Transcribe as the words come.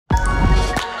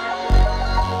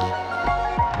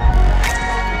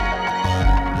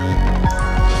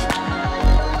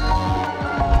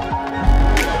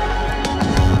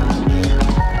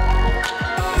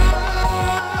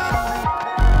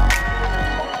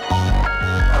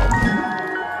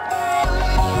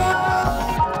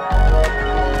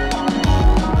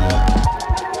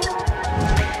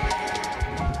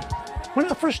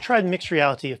first tried mixed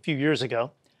reality a few years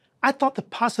ago, I thought the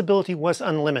possibility was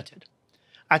unlimited.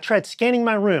 I tried scanning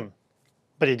my room,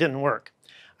 but it didn't work.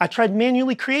 I tried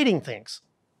manually creating things.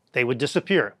 They would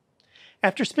disappear.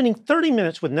 After spending 30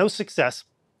 minutes with no success,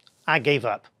 I gave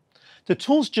up. The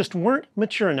tools just weren't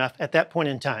mature enough at that point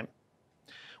in time.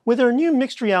 With our new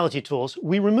mixed reality tools,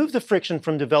 we remove the friction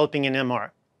from developing an MR.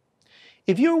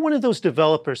 If you're one of those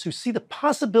developers who see the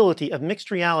possibility of mixed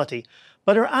reality,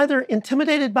 but are either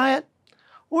intimidated by it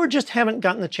or just haven't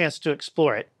gotten the chance to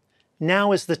explore it,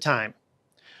 now is the time.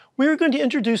 We're going to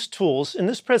introduce tools in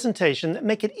this presentation that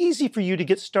make it easy for you to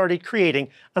get started creating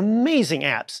amazing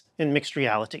apps in mixed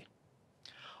reality.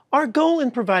 Our goal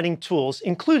in providing tools,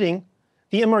 including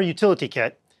the MR Utility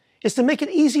Kit, is to make it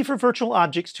easy for virtual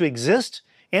objects to exist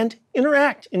and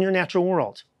interact in your natural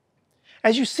world.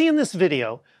 As you see in this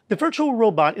video, the virtual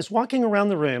robot is walking around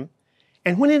the room,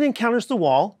 and when it encounters the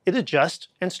wall, it adjusts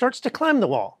and starts to climb the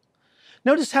wall.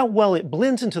 Notice how well it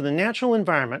blends into the natural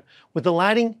environment with the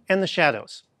lighting and the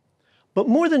shadows. But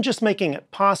more than just making it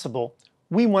possible,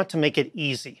 we want to make it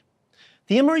easy.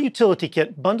 The MR Utility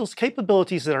Kit bundles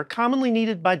capabilities that are commonly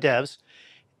needed by devs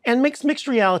and makes mixed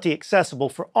reality accessible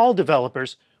for all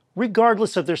developers,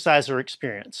 regardless of their size or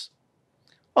experience.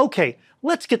 Okay,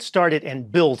 let's get started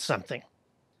and build something.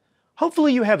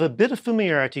 Hopefully you have a bit of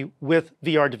familiarity with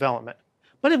VR development.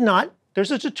 But if not,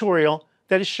 there's a tutorial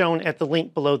that is shown at the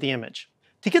link below the image.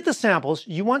 To get the samples,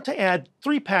 you want to add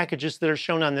 3 packages that are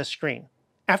shown on this screen.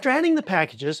 After adding the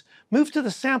packages, move to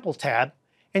the Sample tab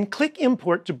and click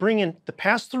Import to bring in the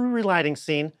pass-through relighting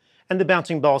scene and the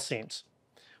bouncing ball scenes.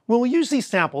 We'll use these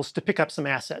samples to pick up some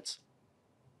assets.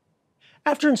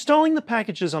 After installing the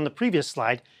packages on the previous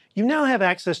slide, you now have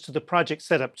access to the Project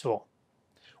Setup tool.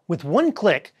 With one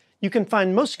click, you can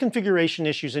find most configuration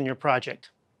issues in your project.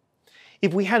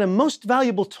 If we had a Most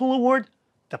Valuable Tool award,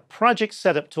 the Project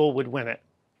Setup tool would win it.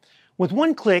 With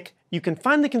one click, you can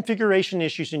find the configuration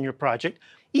issues in your project.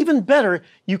 Even better,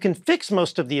 you can fix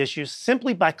most of the issues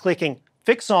simply by clicking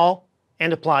Fix All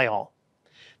and Apply All.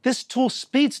 This tool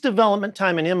speeds development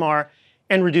time in MR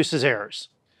and reduces errors.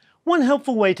 One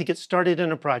helpful way to get started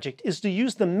in a project is to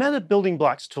use the Meta Building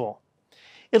Blocks tool.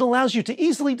 It allows you to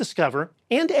easily discover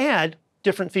and add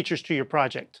different features to your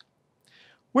project.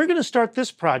 We're going to start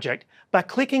this project by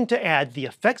clicking to add the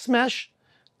effects mesh,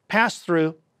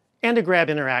 pass-through, and a grab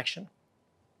interaction.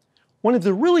 One of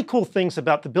the really cool things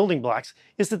about the building blocks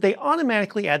is that they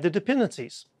automatically add the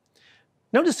dependencies.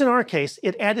 Notice in our case,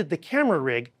 it added the camera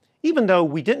rig, even though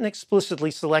we didn't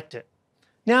explicitly select it.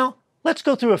 Now, let's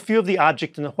go through a few of the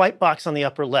objects in the white box on the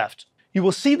upper left. You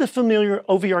will see the familiar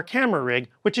OVR camera rig,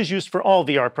 which is used for all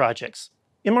VR projects.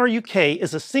 MRUK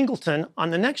is a singleton on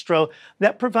the next row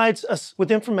that provides us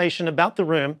with information about the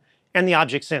room and the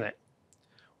objects in it.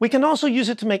 We can also use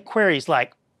it to make queries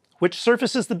like, which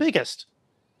surface is the biggest?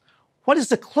 What is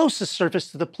the closest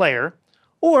surface to the player?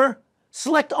 Or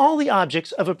select all the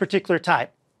objects of a particular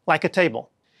type, like a table.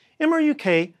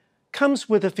 MRUK comes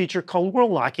with a feature called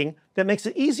world locking that makes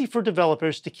it easy for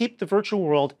developers to keep the virtual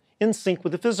world in sync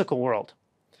with the physical world.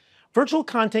 Virtual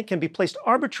content can be placed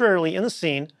arbitrarily in a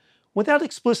scene without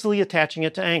explicitly attaching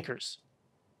it to anchors.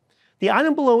 The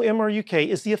item below MRUK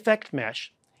is the effect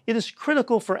mesh. It is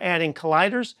critical for adding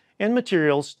colliders and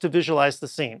materials to visualize the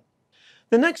scene.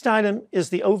 The next item is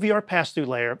the OVR pass-through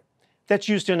layer that's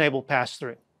used to enable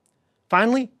pass-through.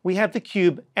 Finally, we have the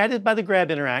cube added by the grab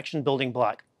interaction building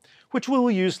block, which we will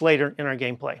use later in our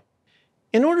gameplay.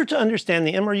 In order to understand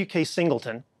the MRUK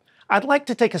singleton, I'd like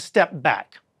to take a step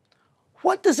back.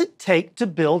 What does it take to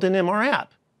build an MR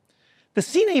app? The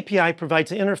Scene API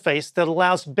provides an interface that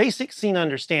allows basic scene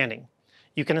understanding.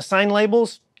 You can assign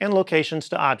labels and locations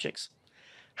to objects.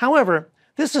 However,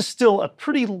 this is still a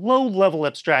pretty low-level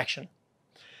abstraction.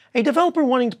 A developer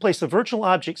wanting to place a virtual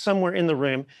object somewhere in the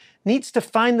room needs to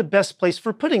find the best place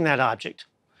for putting that object.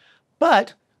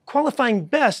 But qualifying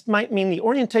best might mean the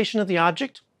orientation of the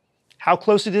object, how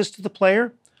close it is to the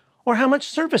player, or how much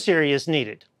surface area is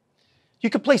needed. You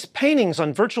could place paintings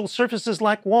on virtual surfaces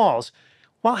like walls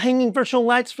while hanging virtual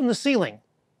lights from the ceiling.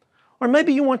 Or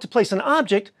maybe you want to place an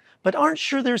object but aren't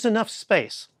sure there's enough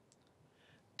space.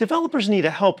 Developers need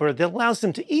a helper that allows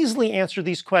them to easily answer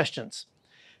these questions.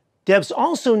 Devs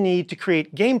also need to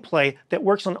create gameplay that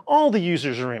works on all the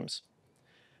users' rooms.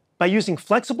 By using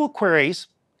flexible queries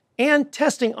and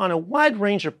testing on a wide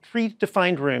range of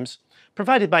predefined rooms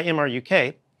provided by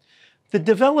MRUK, the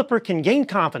developer can gain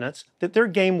confidence that their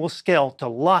game will scale to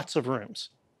lots of rooms.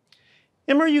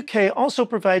 MRUK also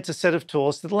provides a set of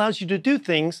tools that allows you to do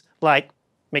things like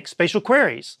make spatial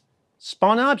queries,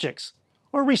 spawn objects,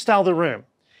 or restyle the room.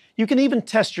 You can even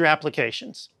test your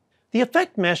applications. The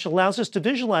effect mesh allows us to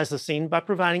visualize the scene by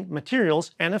providing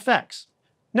materials and effects.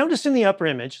 Notice in the upper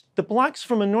image, the blocks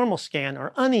from a normal scan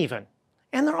are uneven,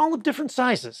 and they're all of different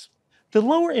sizes. The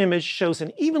lower image shows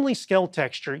an evenly scaled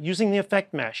texture using the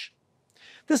effect mesh.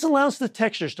 This allows the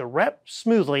textures to wrap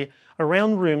smoothly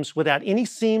around rooms without any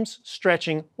seams,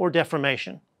 stretching, or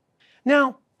deformation.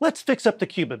 Now, let's fix up the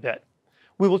cube a bit.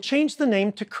 We will change the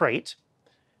name to crate.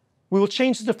 We will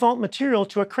change the default material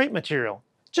to a crate material,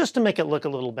 just to make it look a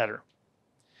little better.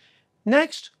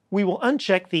 Next, we will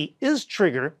uncheck the is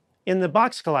trigger in the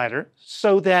box collider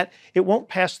so that it won't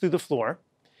pass through the floor.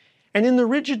 And in the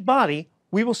rigid body,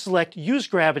 we will select use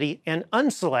gravity and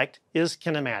unselect is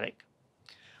kinematic.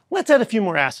 Let's add a few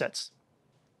more assets.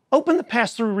 Open the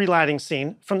pass-through relighting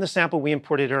scene from the sample we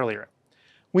imported earlier.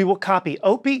 We will copy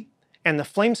OPI and the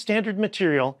flame standard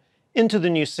material into the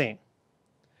new scene.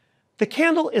 The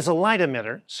candle is a light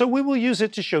emitter, so we will use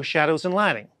it to show shadows and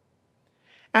lighting.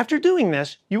 After doing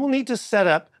this, you will need to set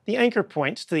up the anchor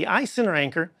points to the eye center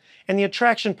anchor and the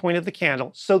attraction point of the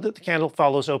candle so that the candle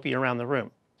follows OPI around the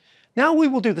room. Now we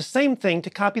will do the same thing to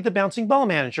copy the bouncing ball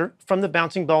manager from the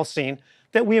bouncing ball scene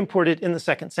that we imported in the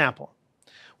second sample.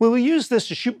 We will use this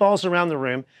to shoot balls around the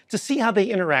room to see how they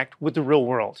interact with the real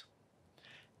world.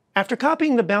 After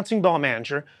copying the bouncing ball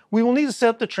manager, we will need to set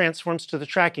up the transforms to the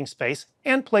tracking space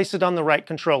and place it on the right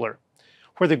controller,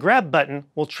 where the grab button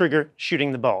will trigger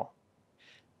shooting the ball.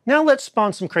 Now let's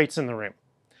spawn some crates in the room.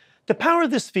 The power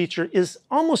of this feature is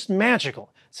almost magical,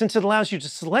 since it allows you to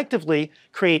selectively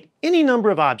create any number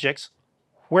of objects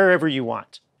wherever you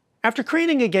want. After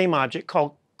creating a game object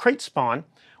called crate spawn,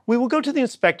 we will go to the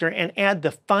inspector and add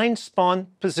the find spawn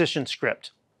position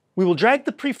script. We will drag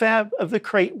the prefab of the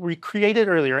crate we created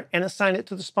earlier and assign it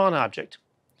to the spawn object.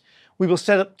 We will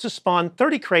set up to spawn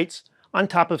 30 crates on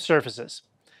top of surfaces.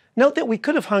 Note that we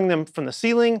could have hung them from the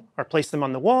ceiling or placed them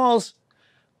on the walls.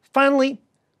 Finally,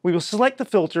 we will select the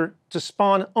filter to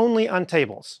spawn only on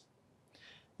tables.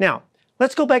 Now,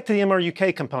 let's go back to the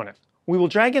MRUK component. We will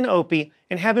drag in OPI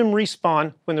and have him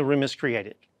respawn when the room is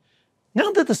created.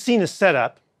 Now that the scene is set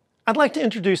up, I'd like to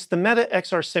introduce the Meta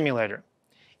XR Simulator.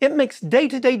 It makes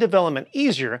day-to-day development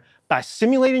easier by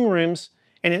simulating rooms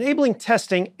and enabling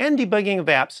testing and debugging of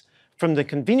apps from the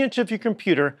convenience of your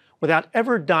computer without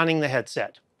ever donning the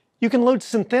headset. You can load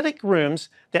synthetic rooms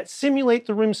that simulate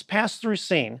the room's pass-through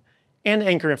scene and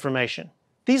anchor information.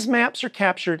 These maps are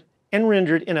captured and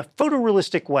rendered in a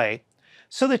photorealistic way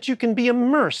so that you can be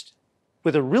immersed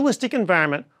with a realistic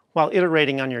environment while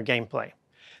iterating on your gameplay.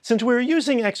 Since we're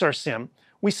using XRSim,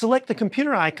 we select the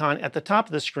computer icon at the top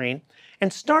of the screen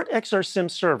and start XRSim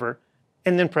server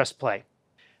and then press play.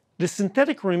 The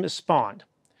synthetic room is spawned.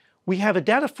 We have a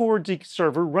data forwarding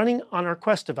server running on our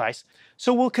Quest device,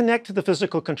 so we'll connect to the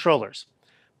physical controllers.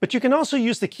 But you can also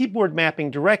use the keyboard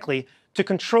mapping directly to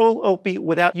control OPI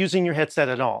without using your headset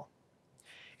at all.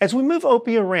 As we move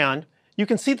OPI around, you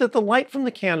can see that the light from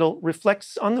the candle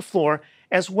reflects on the floor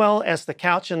as well as the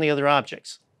couch and the other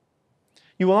objects.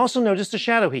 You will also notice the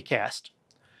shadow he cast.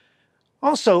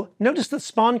 Also, notice the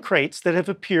spawn crates that have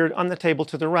appeared on the table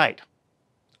to the right.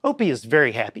 OPI is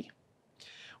very happy.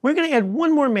 We're going to add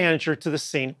one more manager to the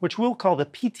scene, which we'll call the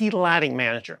PT Lighting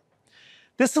Manager.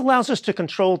 This allows us to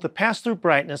control the pass-through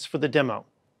brightness for the demo.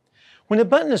 When a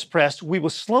button is pressed, we will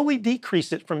slowly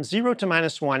decrease it from 0 to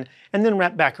 -1 and then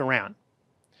wrap back around.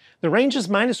 The range is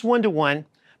 -1 to 1,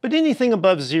 but anything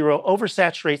above 0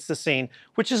 oversaturates the scene,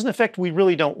 which is an effect we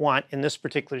really don't want in this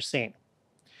particular scene.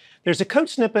 There's a code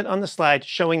snippet on the slide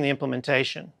showing the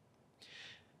implementation.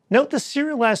 Note the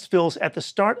serialized fills at the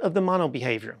start of the mono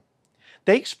behavior.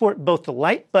 They export both the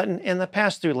light button and the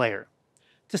pass-through layer.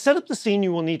 To set up the scene,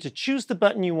 you will need to choose the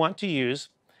button you want to use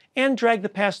and drag the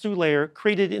pass-through layer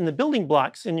created in the building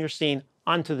blocks in your scene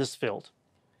onto this field.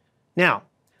 Now,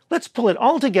 let's pull it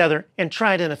all together and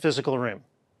try it in a physical room.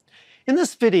 In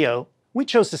this video, we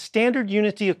chose the standard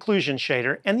Unity occlusion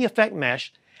shader and the effect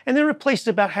mesh, and then replaced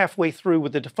it about halfway through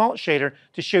with the default shader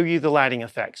to show you the lighting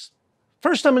effects.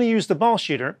 First, I'm going to use the ball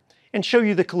shooter and show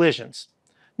you the collisions.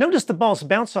 Notice the balls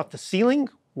bounce off the ceiling,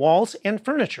 walls, and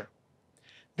furniture.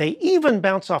 They even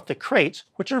bounce off the crates,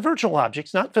 which are virtual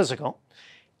objects, not physical,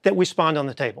 that we spawned on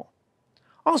the table.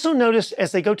 Also notice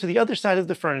as they go to the other side of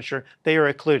the furniture, they are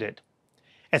occluded.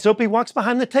 As OPI walks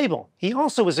behind the table, he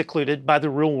also is occluded by the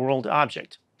real-world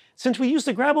object. Since we use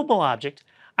the grabbable object,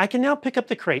 I can now pick up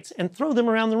the crates and throw them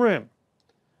around the room.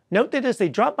 Note that as they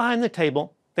drop behind the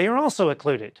table, they are also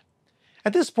occluded.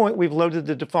 At this point, we've loaded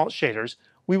the default shaders.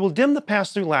 We will dim the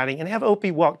pass-through lighting and have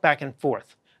OPI walk back and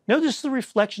forth. Notice the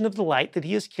reflection of the light that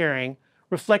he is carrying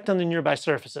reflect on the nearby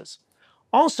surfaces.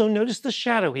 Also, notice the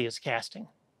shadow he is casting.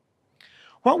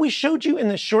 What we showed you in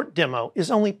this short demo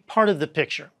is only part of the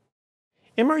picture.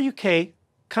 MRUK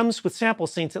comes with sample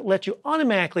scenes that let you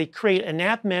automatically create a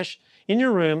nav mesh in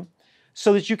your room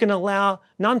so that you can allow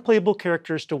non-playable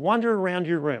characters to wander around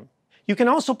your room. You can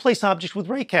also place objects with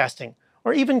raycasting,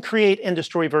 or even create and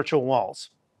destroy virtual walls.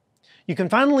 You can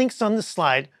find links on this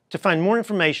slide to find more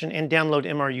information and download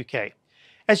MRUK.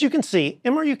 As you can see,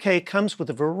 MRUK comes with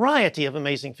a variety of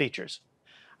amazing features.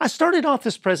 I started off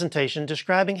this presentation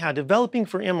describing how developing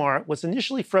for MR was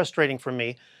initially frustrating for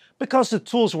me because the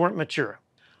tools weren't mature.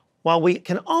 While we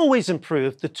can always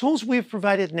improve, the tools we've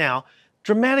provided now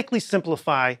dramatically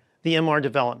simplify the MR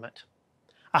development.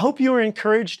 I hope you are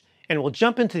encouraged and will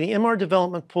jump into the MR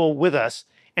development pool with us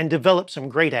and develop some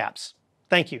great apps.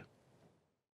 Thank you.